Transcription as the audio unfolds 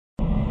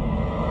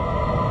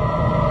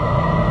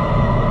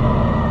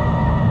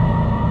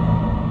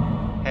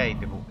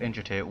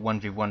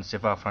1v1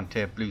 Siwal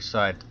Frontier blue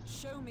side.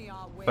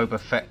 Boba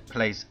Fett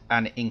plays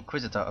an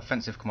Inquisitor,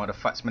 offensive commander,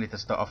 fights melee to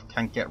start off,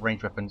 can get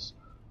ranged weapons,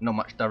 not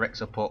much direct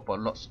support but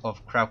lots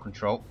of crowd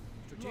control.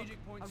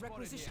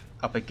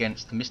 Up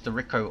against Mr.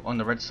 Ricco on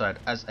the red side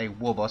as a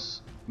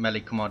Warboss, melee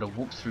commander,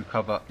 walks through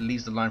cover,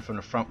 leads the line from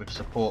the front with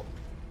support,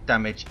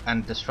 damage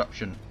and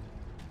disruption.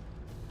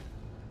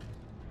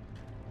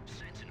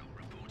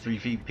 3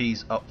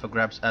 VPs up for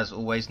grabs as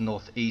always,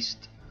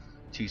 northeast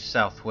to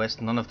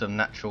southwest, none of them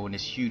natural in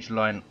this huge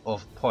line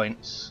of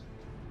points.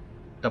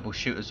 Double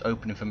shooters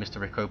opening for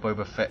Mr. Ricco.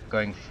 Boba Fett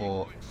going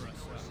for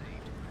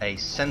a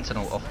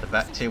Sentinel off the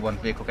bat. Tier 1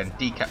 vehicle can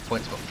decap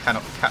points but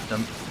cannot cap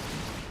them.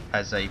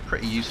 Has a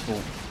pretty useful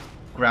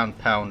ground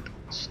pound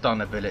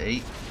stun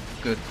ability.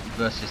 Good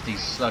versus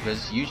these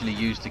sluggers, usually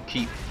used to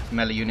keep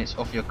melee units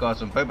off your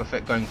guards. And Boba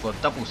Fett going for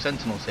double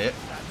Sentinels here.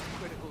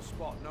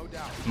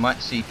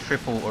 Might see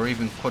triple or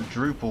even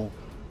quadruple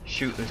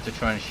shooters to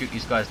try and shoot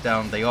these guys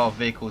down. They are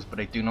vehicles but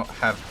they do not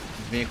have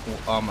vehicle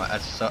armor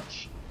as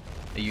such.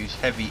 They use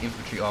heavy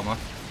infantry armor.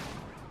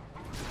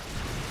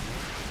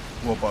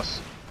 Warboss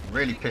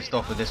really pissed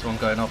off with this one,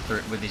 going after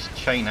it with his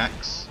chain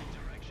axe.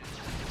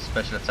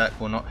 Special attack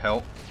will not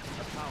help.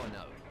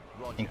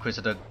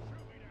 Inquisitor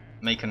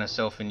making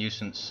herself a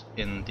nuisance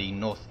in the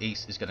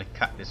northeast is going to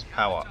cap this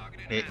power.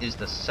 It is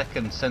the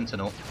second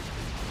Sentinel.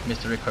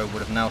 Mr. Ricco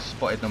would have now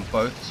spotted them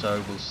both,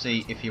 so we'll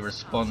see if he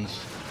responds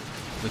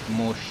with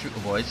more shooter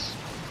boys.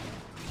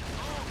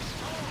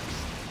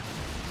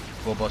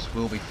 Warboss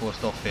will be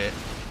forced off here.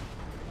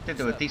 Did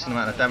do a decent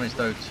amount of damage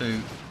though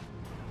to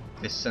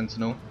this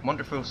Sentinel.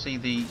 Wonder if we'll see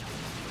the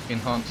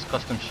enhanced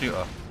custom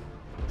shooter.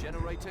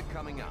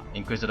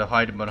 Inquisitor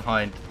hiding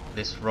behind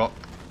this rock.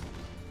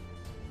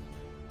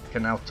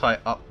 Can now tie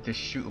up this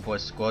shooter boy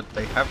squad.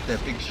 They have their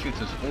big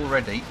shooters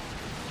already.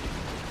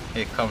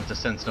 Here comes the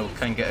Sentinel,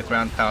 can get a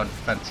ground pound,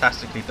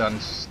 fantastically done,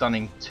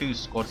 stunning 2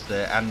 squads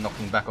there and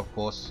knocking back of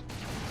course.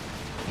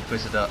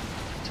 Inquisitor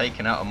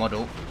taking out a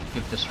model,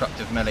 good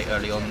destructive melee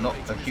early on, not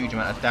a huge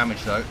amount of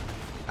damage though,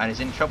 and is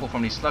in trouble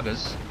from these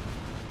sluggers.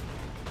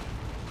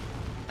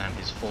 And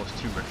is forced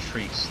to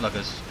retreat.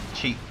 Sluggers,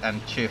 cheap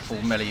and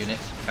cheerful melee unit,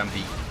 can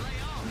be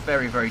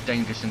very very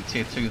dangerous in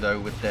tier 2 though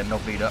with their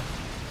knob leader.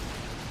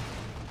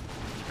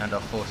 And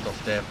are forced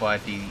off there by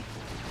the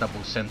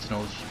double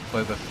Sentinels.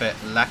 Boba Fett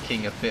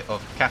lacking a bit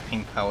of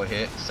capping power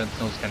here.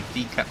 Sentinels can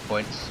decap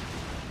points,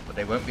 but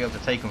they won't be able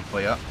to take them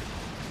for you.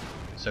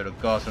 So the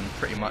Guardsmen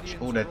pretty much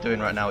all they're doing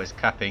right now is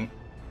capping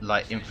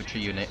light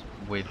infantry unit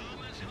with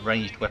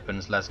ranged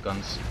weapons, las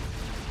guns.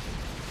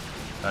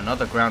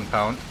 Another ground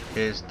pound.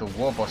 Here's the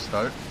Warboss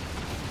though.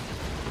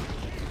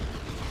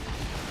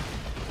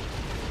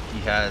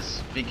 He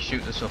has big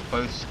shooters for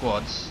both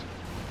squads,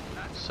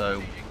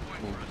 so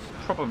we'll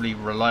probably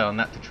rely on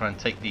that to try and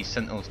take these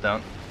Sentinels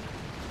down.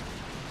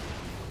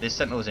 This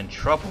Sentinel is in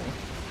trouble.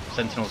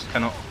 Sentinels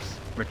cannot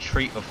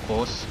retreat of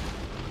course.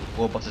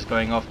 Warboss is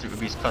going after it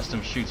with his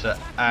custom shooter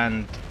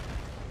and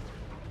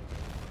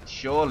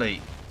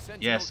surely,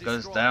 yes,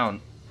 goes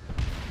down.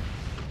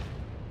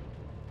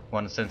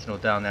 One Sentinel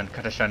down and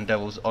Katashan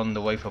Devils on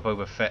the way for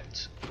Boba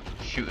Fett.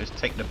 Shooters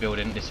take the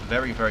building, this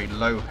very very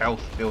low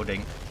health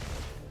building.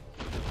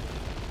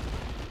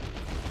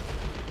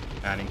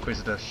 And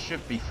Inquisitor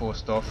should be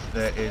forced off.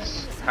 There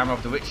is Hammer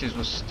of the Witches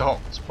was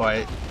stopped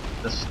by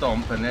the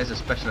stomp, and there's a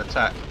special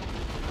attack.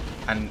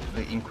 And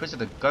the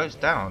Inquisitor goes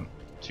down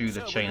to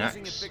the chain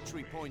axe.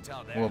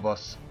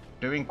 Warboss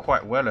doing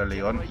quite well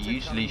early on. He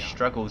usually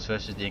struggles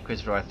versus the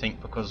Inquisitor, I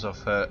think, because of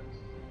her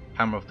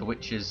Hammer of the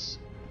Witches,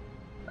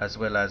 as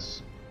well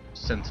as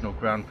Sentinel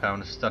ground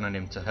pound stunning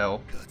him to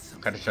hell.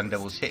 Katashan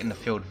Devils hitting the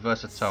field,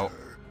 versatile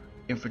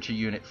infantry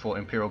unit for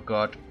Imperial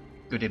Guard.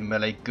 Good in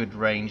melee, good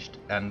ranged,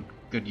 and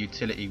good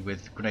utility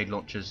with grenade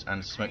launchers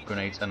and smoke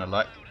grenades and the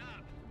like.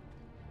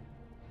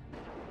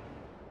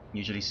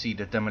 Usually see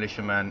the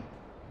Demolition Man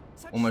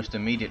almost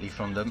immediately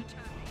from them.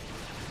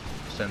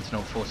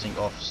 Sentinel forcing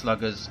off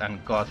sluggers,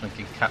 and Guardsmen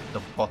can cap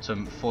the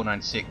bottom.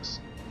 496,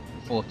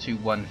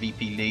 421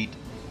 VP lead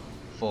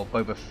for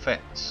Boba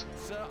Fett.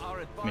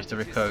 Mr.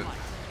 Ricco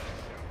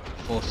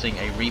forcing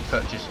a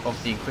repurchase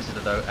of the Inquisitor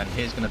though, and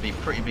here's going to be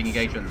pretty big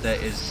engagement.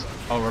 There is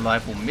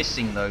Unreliable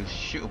missing those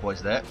shooter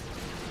boys there.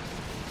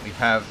 We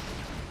have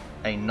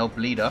a knob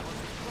leader,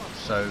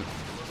 so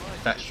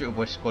that shooter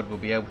boy squad will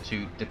be able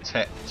to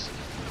detect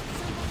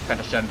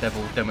Katashan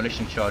Devil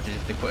demolition charges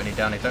if they put any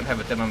down. They don't have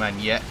a demo man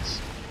yet.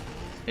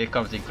 Here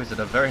comes the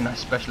Inquisitor, very nice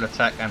special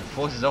attack, and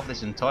forces off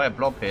this entire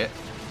blob here.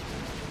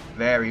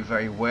 Very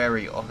very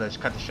wary of those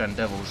Katashan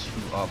Devils,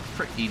 who are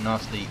pretty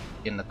nasty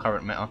in the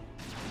current meta.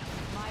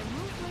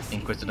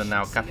 Inquisitor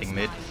now capping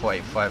mid,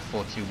 485,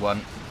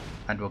 421,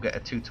 and we'll get a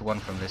 2-to-1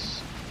 from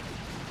this.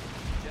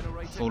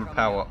 Full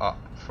power up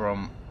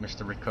from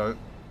Mr. Ricco.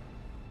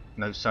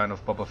 No sign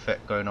of Boba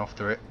Fett going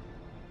after it.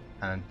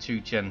 And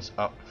 2 gens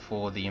up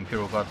for the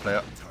Imperial Guard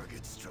player.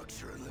 Target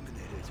structure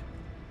eliminated.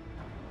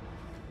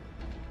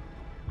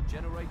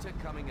 Generator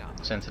coming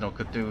up. Sentinel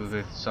could do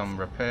with some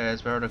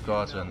repairs. Where are the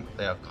Guardsmen?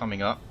 They are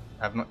coming up.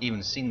 I have not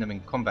even seen them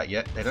in combat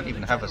yet. They don't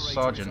even have a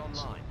sergeant.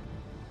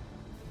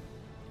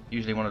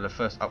 Usually one of the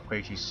first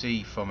upgrades you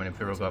see from an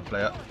Imperial Guard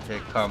player.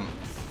 Here come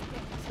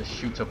the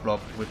shooter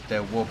blob with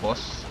their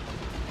Warboss.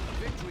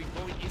 Victory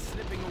point is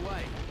slipping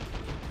away.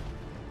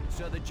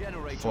 So the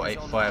generator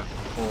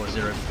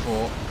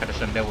 485404.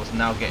 Kadashan Devils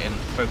now getting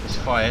focus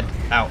fired.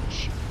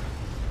 Ouch.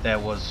 There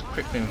was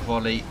crippling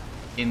volley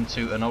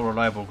into an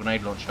unreliable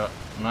grenade launcher.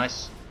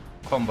 Nice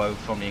combo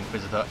from the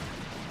Inquisitor.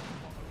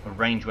 A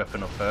range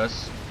weapon of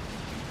hers,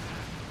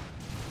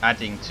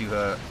 adding to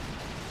her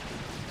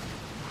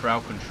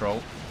crowd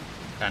control,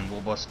 and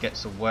Warboss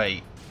gets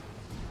away.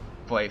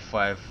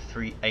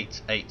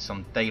 485388,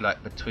 some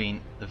daylight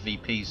between the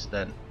VPs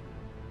then.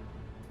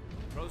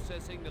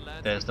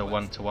 There's the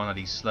one-to-one of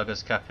these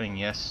sluggers capping,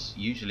 yes,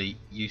 usually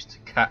used to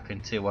cap in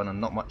tier 1 and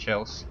not much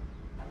else,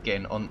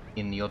 getting on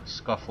in the odd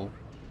scuffle.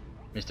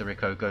 Mr.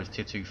 Ricco goes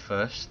tier 2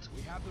 first.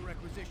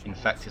 In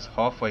fact, it's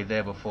halfway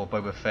there before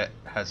Boba Fett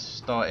has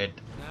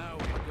started,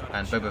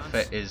 and Boba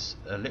Fett is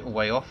a little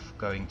way off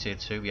going tier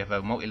 2. We have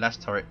a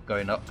multi-last turret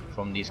going up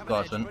from these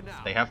guardsmen.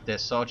 They have their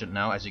sergeant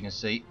now, as you can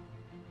see.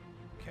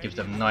 Gives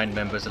them 9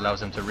 members, allows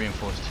them to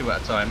reinforce 2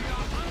 at a time.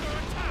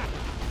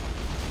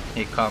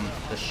 Here come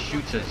the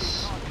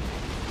shooters.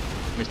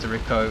 Mr.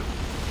 Ricco,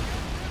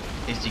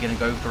 is he going to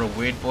go for a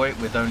weird boy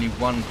with only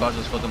 1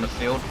 Buzzard squad on the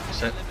field?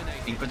 So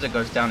Inquisitor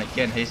goes down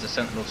again. Here's the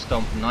Sentinel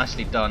Stomp,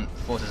 nicely done,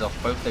 forces off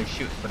both those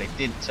shooters, but they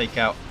did take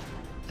out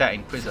that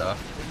Inquisitor.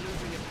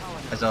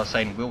 As I was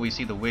saying, will we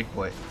see the weird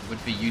boy?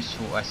 Would be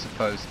useful, I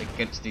suppose,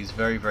 against these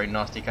very, very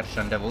nasty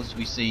Kadashan Devils.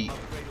 We see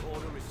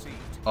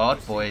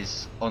Ard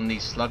boys on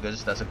these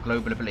sluggers. That's a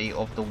global ability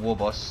of the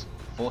Warboss,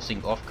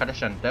 forcing off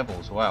Kadashan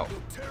Devils. Wow.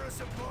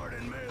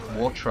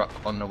 War truck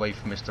on the way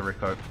for Mr.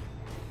 Ricco.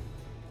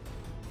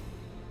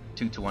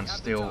 2-1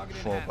 still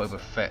for Boba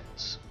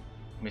Fett.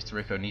 Mr.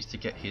 Ricco needs to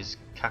get his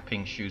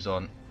capping shoes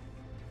on.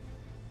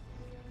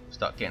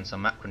 Start getting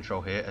some map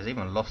control here. Has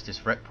even lost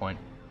his rep point.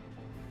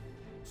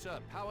 Sir,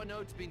 power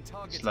node's been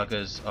targeted.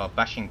 Sluggers are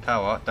bashing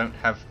power. Don't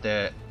have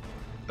their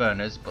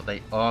burners, but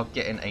they are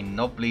getting a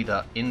knob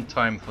leader in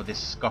time for this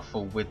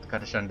scuffle with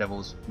Kadashan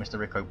Devils. Mr.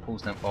 Ricco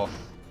pulls them off.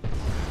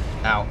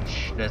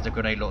 Ouch. There's the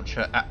grenade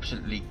launcher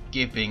absolutely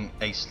giving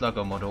a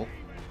slugger model.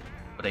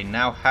 But they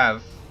now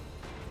have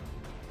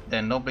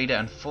their knob leader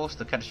and force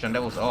the Kadashan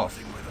Devils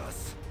off.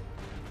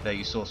 There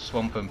you saw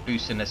Swamp and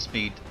boosting their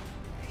speed,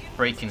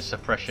 breaking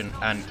suppression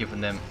and giving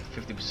them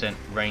 50%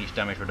 range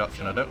damage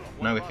reduction. I don't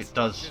know if it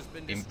does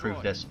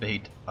improve their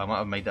speed. I might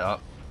have made that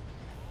up.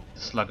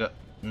 The slugger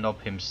knob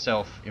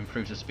himself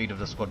improves the speed of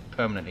the squad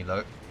permanently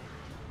though.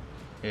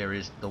 Here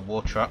is the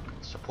war truck,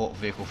 support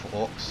vehicle for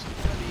Orks.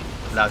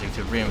 Allows you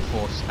to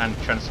reinforce and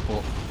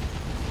transport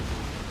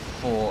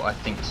 4, I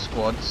think,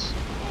 squads.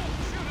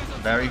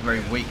 Very, very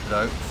weak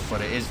though,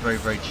 but it is very,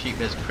 very cheap.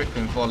 There's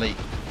crippling volley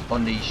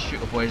on these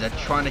shooter boys. They're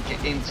trying to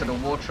get into the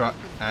war truck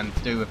and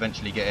do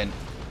eventually get in.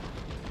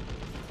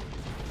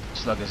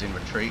 Sluggers in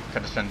retreat.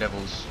 Kadashan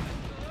Devils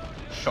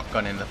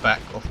shotgun in the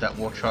back of that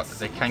war truck.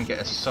 They can get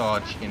a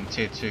Sarge in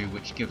tier 2,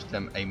 which gives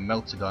them a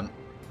melter gun,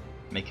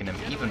 making them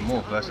even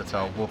more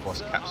versatile.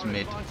 Warboss caps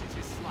mid.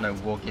 No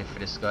war gear for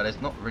this guy.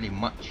 There's not really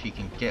much he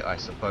can get, I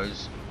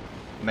suppose.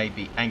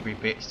 Maybe angry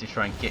bits to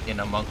try and get in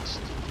amongst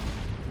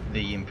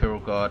the Imperial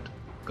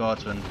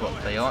guardsmen,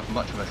 but they aren't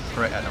much of a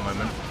threat at the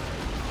moment.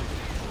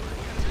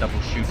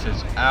 Double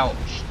shooters.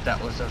 Ouch,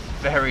 that was a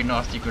very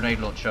nasty grenade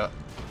launcher.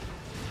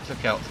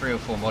 Took out 3 or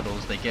 4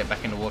 models. They get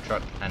back in the war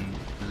truck and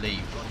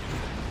leave.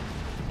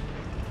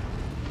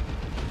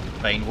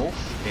 Bane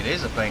Wolf. It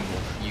is a Bane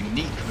Wolf.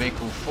 Unique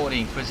vehicle for the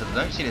Inquisitor.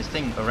 Don't see this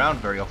thing around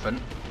very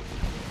often.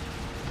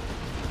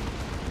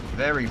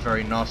 Very,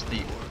 very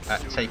nasty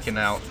at taking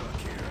out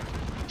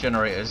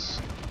generators.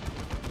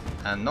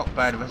 And not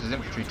bad versus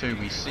infantry too.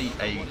 We see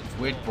a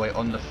weird boy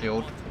on the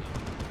field.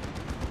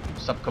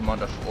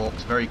 Sub-commander for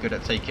Orks, very good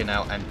at taking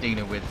out and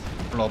dealing with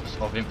blobs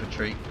of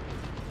infantry.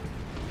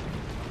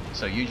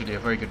 So usually a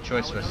very good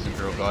choice versus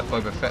Imperial Guard.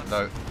 Boba Fett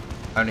though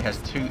only has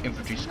 2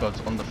 infantry squads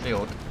on the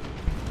field.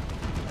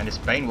 And this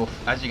Bane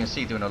Wolf, as you can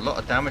see, doing a lot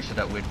of damage to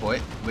that weird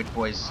boy. Weird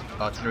boy's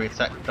artillery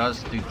attack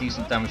does do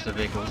decent damage to the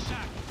vehicles.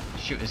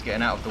 Shooters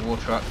getting out of the war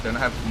truck. Don't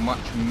have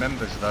much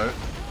members though.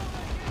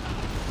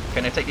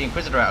 Can they take the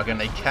Inquisitor out again?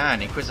 They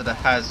can. Inquisitor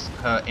has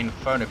her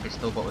Inferno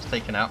pistol but was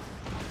taken out.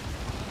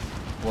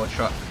 War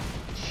truck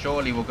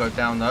surely will go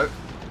down though.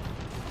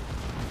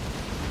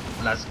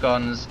 Las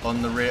guns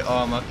on the rear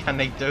armor. Can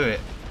they do it?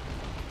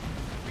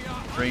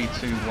 3,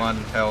 2, 1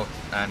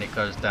 health, and it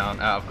goes down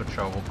out of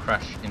control. Will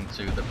crash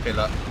into the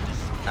pillar,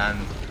 and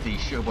the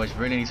shooter boys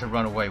really need to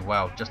run away.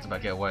 Wow, just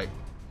about get away.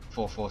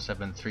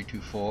 447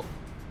 324.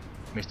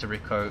 Mr.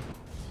 Ricco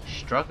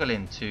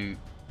struggling to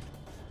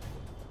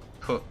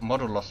put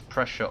model loss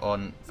pressure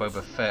on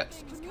Boba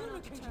Fett.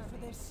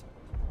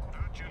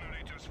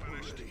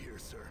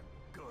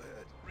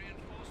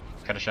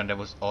 Kadashan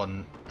Devils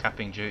on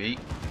capping duty.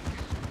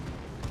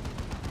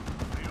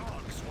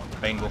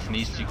 Bane Wolf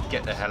needs to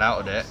get the hell out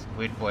of there.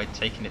 Weird boy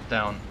taking it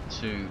down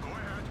to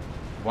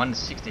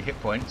 160 hit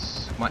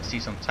points. Might see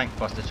some tank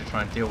busters to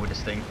try and deal with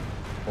this thing,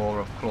 or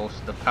of course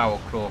the power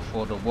claw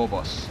for the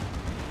Warboss.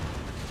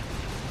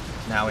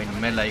 now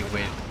in melee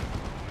with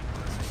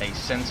a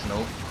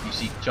Sentinel. You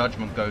see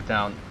Judgment go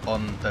down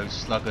on those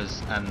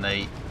sluggers and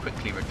they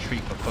quickly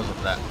retreat because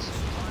of that.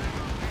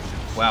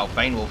 Wow,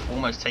 Bane Wolf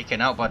almost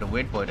taken out by the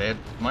Weird Boy there.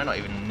 Might not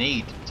even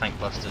need Tank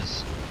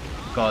Busters.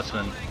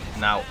 Guardsmen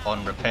now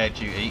on repair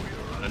duty,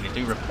 and they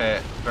do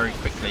repair very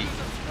quickly.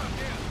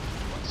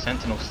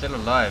 Sentinel still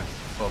alive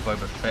for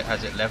Boba Fett.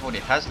 Has it leveled?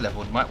 It has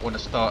leveled. Might want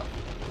to start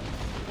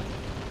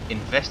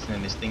investing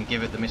in this thing.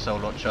 Give it the missile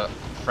launcher.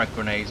 Frag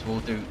grenades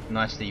will do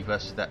nicely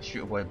versus that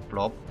shooter boy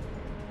blob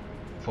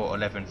for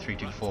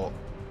 11-324.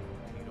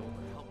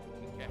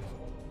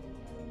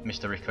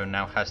 mr.Ricco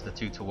now has the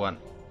 2-to-1.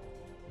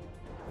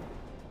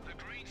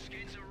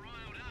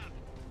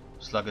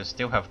 Sluggers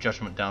still have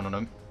Judgment down on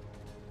them.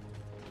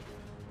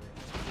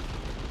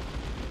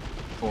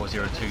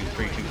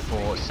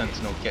 402-324.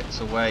 Sentinel gets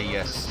away.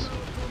 Yes,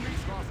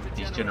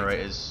 these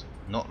generators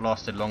not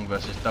lasted long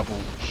versus double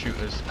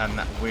shooters and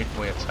that Weird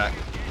Boy attack.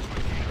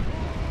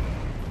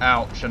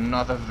 Ouch,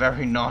 another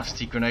very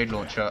nasty grenade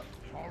launcher,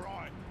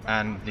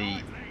 and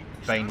the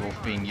Bane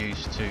Wolf being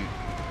used to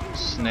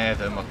snare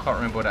them. I can't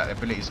remember what that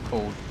ability is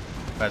called,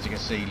 but as you can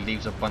see,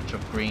 leaves a bunch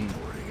of green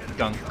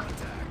gunk,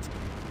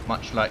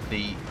 much like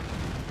the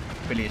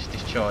bilious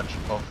discharge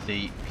of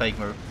the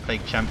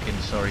Plague Champion,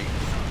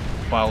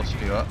 Bile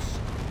Spewer.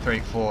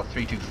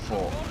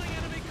 384-324.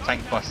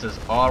 Tank Busters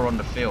are on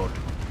the field.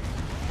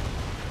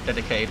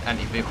 Dedicated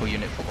anti-vehicle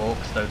unit for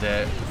Orks, though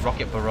their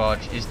rocket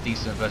barrage is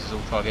decent versus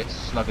all targets.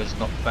 Sluggers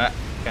knocked back.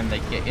 Can they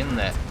get in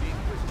there?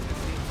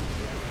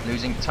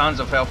 Losing tons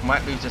of health,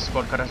 might lose this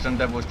squad. Cardassian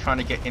Devils trying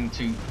to get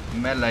into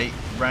melee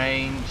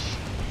range.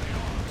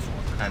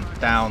 And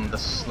down the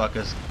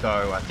Sluggers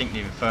go. I think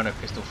the Inferno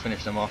Pistol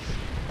finished them off.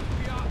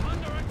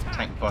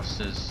 Tank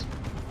Busters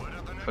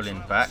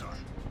pulling back.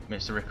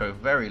 mr.Ricco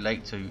very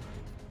late to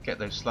get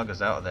those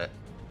Sluggers out of there.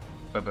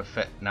 Boba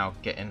Fett now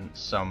getting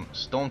some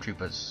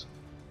Stormtroopers.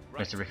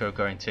 mr.Ricco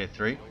going tier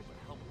 3.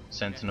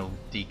 Sentinel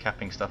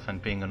decapping stuff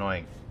and being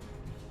annoying.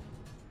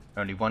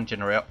 Only one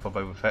generator up for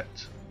Boba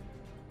Fett.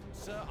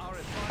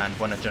 And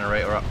one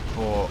generator up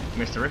for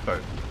mr.Ricco.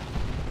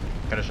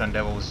 Cardassian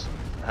Devils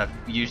have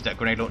used that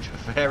grenade launcher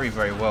very,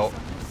 very well.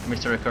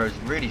 mr.Ricco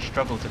has really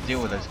struggled to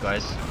deal with those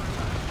guys.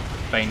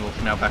 Bane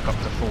Wolf now back up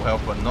to full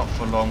health, but not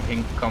for long.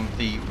 Here come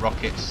the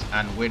rockets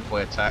and Weird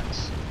Boy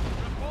attacks.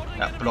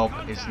 That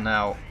blob is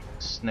now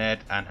snared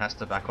and has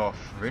to back off.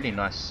 Really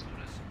nice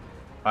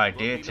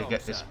idea to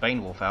get this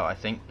Bane Wolf out, I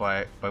think,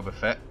 by Boba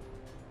Fett.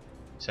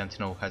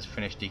 Sentinel has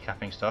finished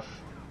decapping stuff.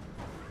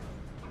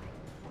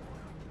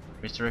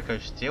 mr.Ricco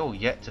still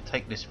yet to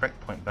take this wreck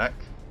point back.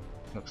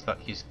 Looks like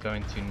he's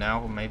going to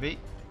now, maybe.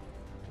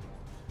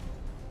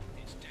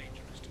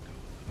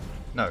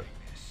 No.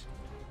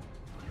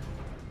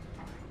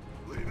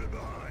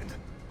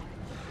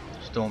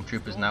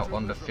 Stormtroopers now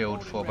on the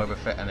field for Boba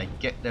Fett, and they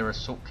get their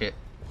assault kit.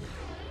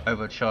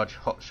 Overcharged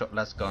hotshot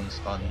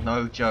lasguns are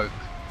no joke.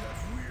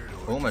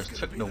 Almost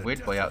took the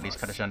Weird Boy out, these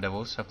Cardassian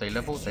Devils. Have they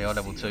leveled? They are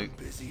level 2.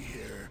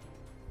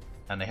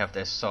 And they have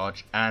their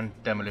Sarge and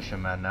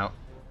Demolition Man now.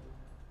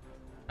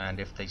 And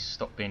if they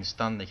stop being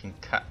stunned, they can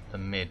cap the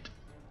mid.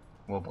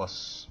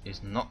 Warboss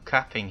is not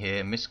capping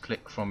here.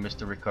 Misclick from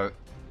mr.Ricco.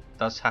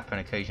 Does happen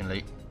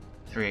occasionally.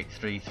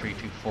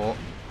 383-324.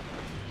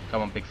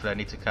 Come on, Big Flare,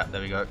 need to cap.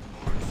 There we go.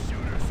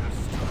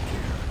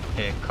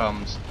 Here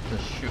comes the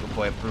shooter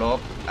boy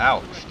blob.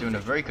 Ouch, doing a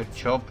very good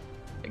job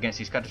against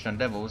these Cardassian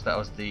Devils. That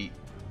was the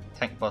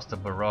Tank Buster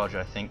barrage,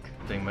 I think,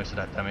 doing most of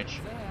that damage.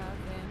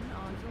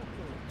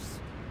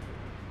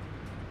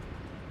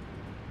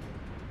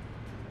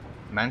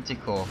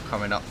 Manticore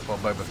coming up for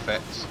Boba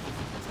Fett.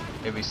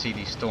 Here we see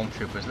these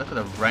Stormtroopers. Look at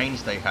the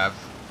range they have.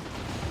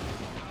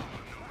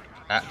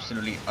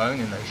 Absolutely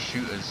owning those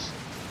shooters.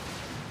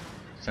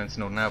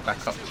 Sentinel now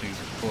back up to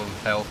full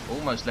health.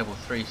 Almost level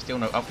 3. Still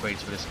no upgrades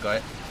for this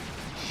guy.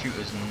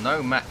 Shooters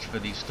no match for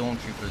these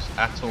Stormtroopers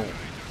at all.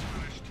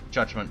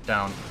 Judgment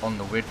down on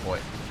the Weird Boy.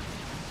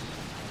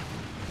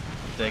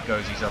 There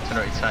goes his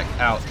artillery attack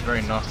out.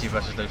 Very nasty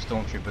versus those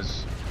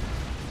Stormtroopers.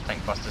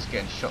 Tank Busters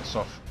getting shots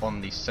off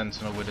on the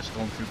Sentinel with a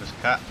Stormtrooper's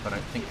cap. I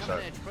don't think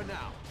so.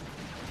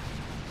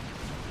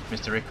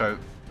 mr.Ricco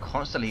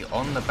constantly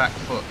on the back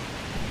foot.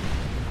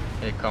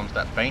 Here comes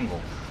that Bane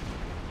Wolf,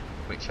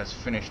 which has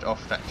finished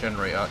off that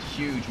generator.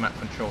 Huge map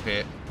control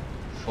here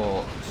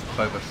for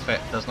Boba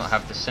Fett. Does not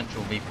have the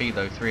central VP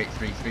though.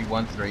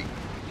 383-313.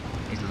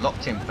 He's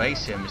locked in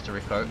base here,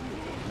 mr.Ricco.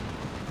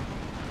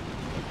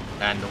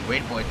 And the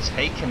Weird Boy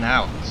taken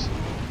out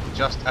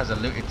just as a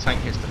looted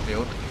tank hits the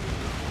field.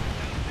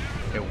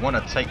 He'll want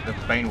to take the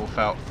Bane Wolf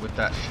out with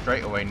that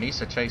straight away. Needs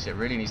to chase it,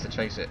 really needs to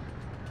chase it.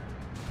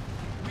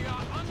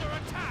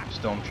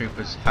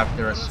 Stormtroopers have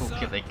their assault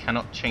kit. They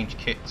cannot change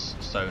kits,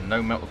 so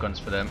no melter guns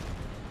for them.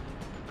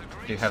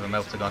 Do have a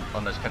melter gun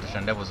on those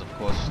Cardassian Devils, of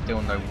course.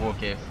 Still no war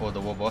gear for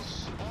the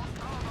Warboss.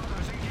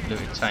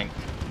 Looted tank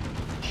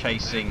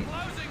chasing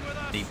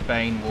the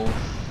Bane Wolf.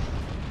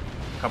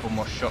 A couple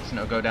more shots and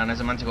it'll go down.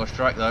 There's a Manticore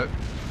strike though.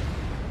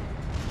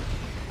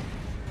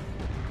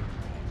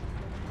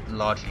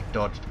 largely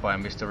dodged by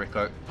Mr.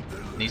 Ricco.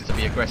 Needs to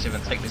be aggressive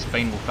and take this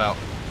Bane Wolf out.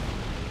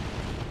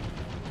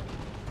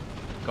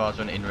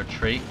 Guardsman in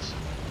retreat.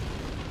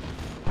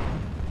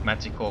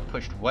 Manticore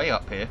pushed way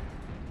up here.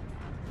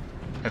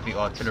 Heavy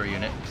artillery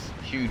unit.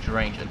 Huge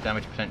range and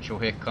damage potential.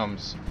 Here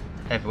comes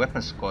heavy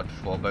weapons squad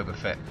for Boba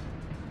Fett.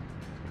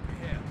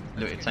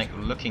 Looted tank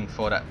looking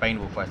for that Bane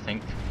Wolf, I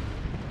think.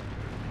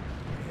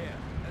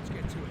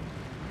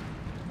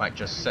 Might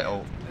just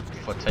settle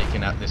for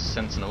taking out this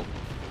Sentinel.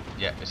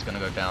 Yeah, it's going to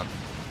go down.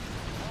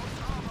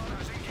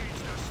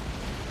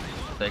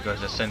 There goes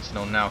the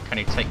Sentinel now. Can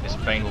he take this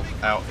Bane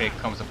Wolf out? Here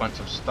comes a bunch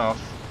of staff.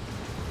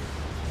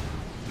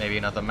 Maybe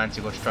another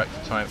Manticore strike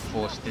to try and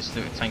force this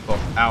looted tank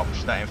off.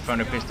 Ouch, that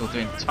Inferno pistol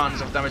doing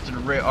tons of damage to the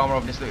rear armor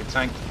of this looted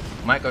tank.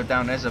 Might go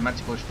down. There's a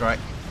Manticore strike.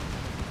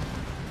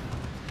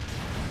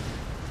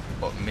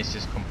 But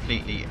misses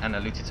completely, and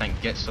the looted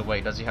tank gets away.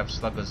 Does he have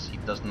sluggers? He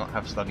does not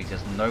have sluggers.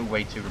 There's no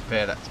way to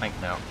repair that tank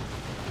now.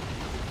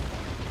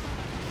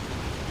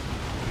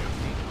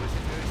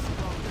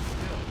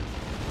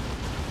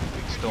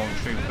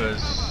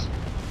 Stormtroopers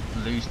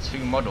lose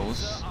 2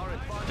 models.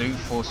 Do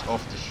force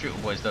off the shooter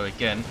boys though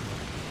again.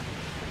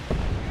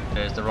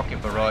 There's the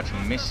rocket barrage,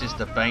 misses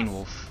the Bane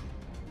Wolf.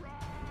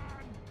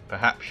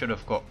 Perhaps should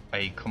have got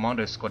a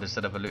commando squad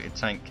instead of a looted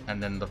tank,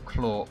 and then the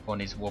claw on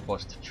his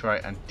Warboss to try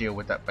and deal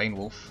with that Bane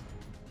Wolf.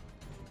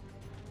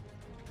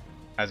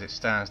 As it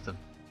stands, the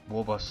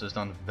Warboss has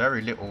done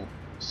very little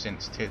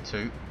since tier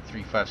 2.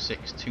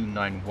 356,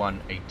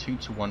 291, a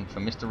 2-to-1 for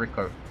Mr.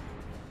 Ricco.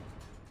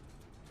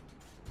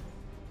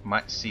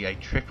 Might see a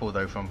triple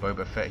though from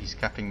Boba Fett. He's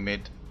capping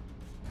mid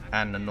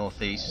and the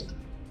northeast.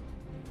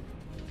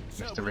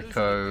 Mr.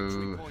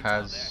 Ricco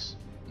has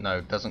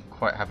doesn't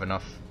quite have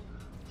enough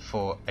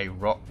for a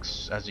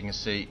Rocks. As you can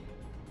see,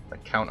 the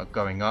counter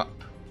going up.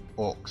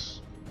 Orks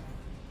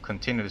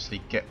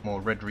continuously get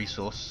more red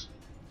resource.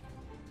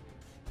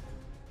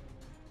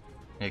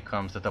 Here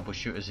comes the double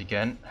shooters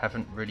again.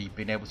 Haven't really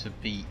been able to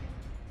be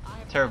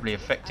terribly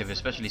effective,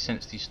 especially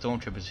since these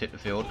stormtroopers hit the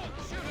field.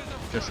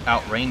 Just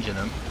outranging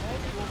them.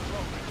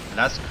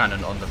 Las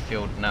cannon on the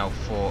field now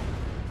for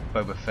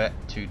Boba Fett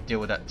to deal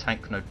with that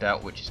tank, no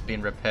doubt, which is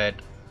being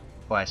repaired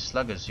by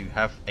sluggers who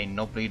have a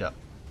knob leader.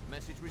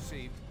 Message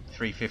received.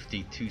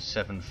 350,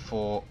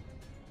 274.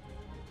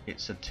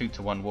 It's a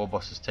 2-to-1.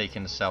 Warboss has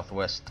taken the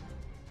southwest.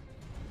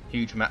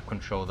 Huge map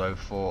control though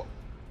for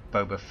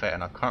Boba Fett,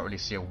 and I can't really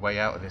see a way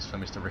out of this for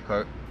Mr.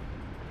 Ricco.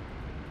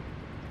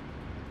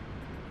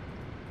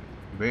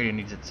 Really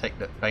need to take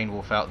that Bane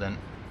Wolf out then.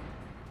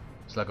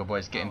 Slugger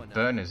boys getting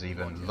burners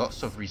even.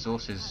 Lots of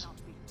resources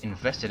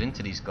invested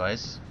into these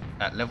guys.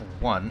 At level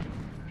 1,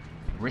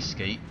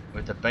 risky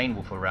with the Bane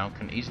Wolf around,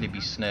 can easily be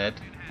snared.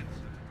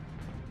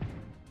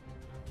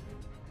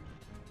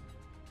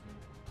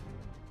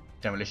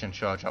 Demolition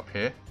charge up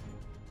here.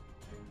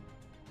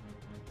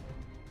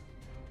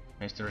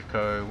 Mr.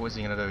 Ricco, what is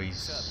he going to do?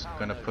 He's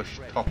going to push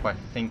top, I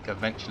think,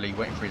 eventually,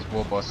 waiting for his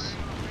Warboss.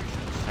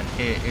 And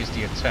here is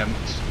the attempt.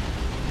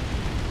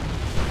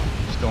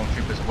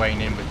 Stormtroopers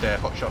weighing in with their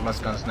hotshot las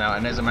guns now,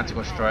 and there's a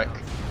Manticore strike.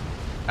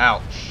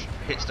 Ouch.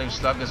 Hits those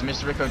sluggers.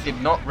 Mr. Ricco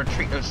did not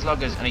retreat those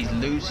sluggers, and he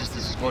loses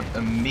the squad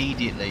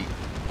immediately.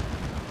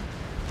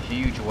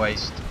 Huge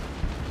waste.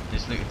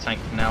 This looted tank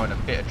now in a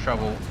bit of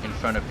trouble.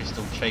 Inferno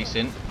pistol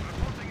chasing.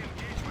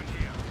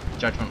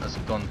 Judgment has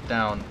gone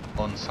down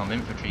on some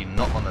infantry,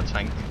 not on the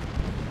tank.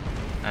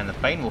 And the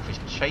Bane Wolf is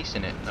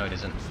chasing it. No, it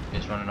isn't.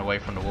 It's running away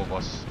from the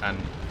Warboss, and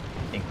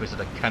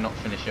Inquisitor cannot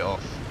finish it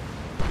off.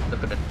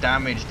 Look at the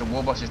damage the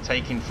Warboss is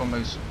taking from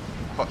those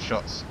hot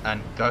shots,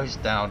 and goes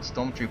down.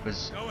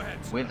 Stormtroopers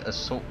with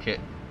assault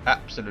kit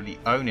absolutely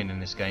owning in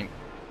this game.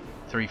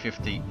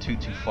 350,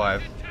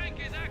 225.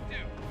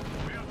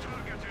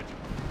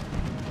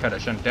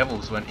 Kadashan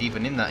Devils weren't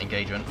even in that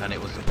engagement, and it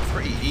was a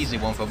pretty easy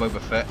one for Boba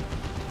Fett.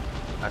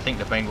 I think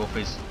the Bane Wolf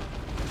is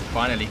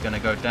finally going to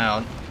go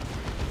down.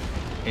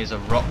 Here's a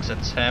Rocks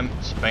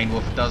attempt. Bane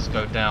Wolf does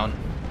go down.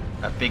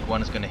 A big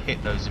one is going to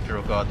hit those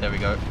Imperial Guard. There we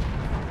go.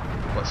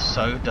 But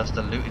so does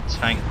the looted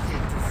tank.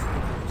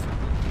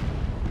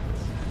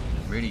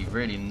 Really,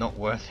 really not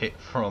worth it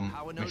from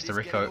Mr.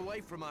 Ricco.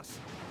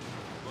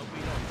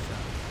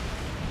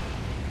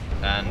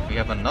 And we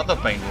have another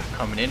Bane Wolf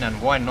coming in,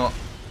 and why not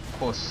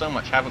cause so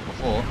much havoc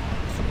before?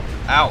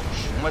 Ouch!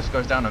 Almost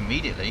goes down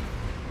immediately.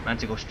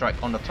 Manticore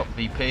strike on the top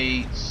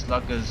VP.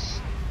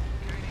 Sluggers.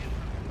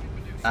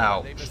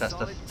 Ouch! That's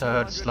the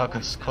third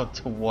Slugger squad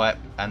to wipe,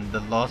 and the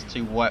last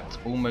 2 wiped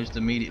almost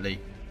immediately.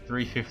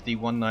 350,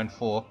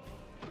 194.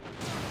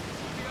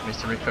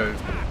 Mr. Ricco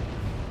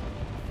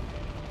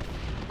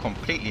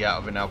completely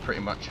out of it now,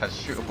 pretty much. Has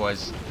shooter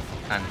boys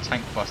and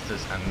tank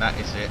busters, and that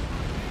is it.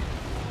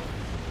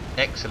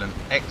 Excellent,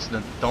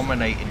 excellent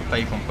dominating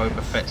play from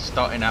Boba Fett,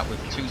 starting out with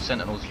 2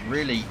 Sentinels.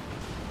 Really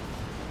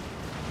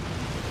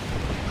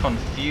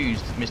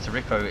confused Mr.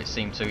 Ricco, it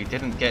seemed to. He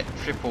didn't get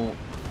triple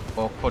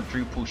or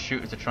quadruple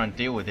shooters to try and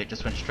deal with it,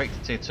 just went straight to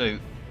tier 2.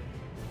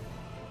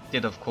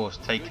 Did of course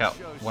take out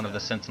one of the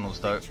Sentinels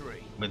though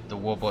with the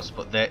Warboss,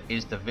 but there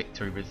is the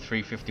victory with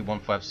 350,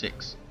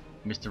 156.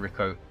 Mr.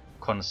 Ricco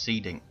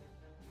conceding.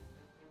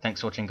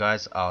 Thanks for watching,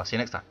 guys. I'll see you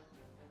next time.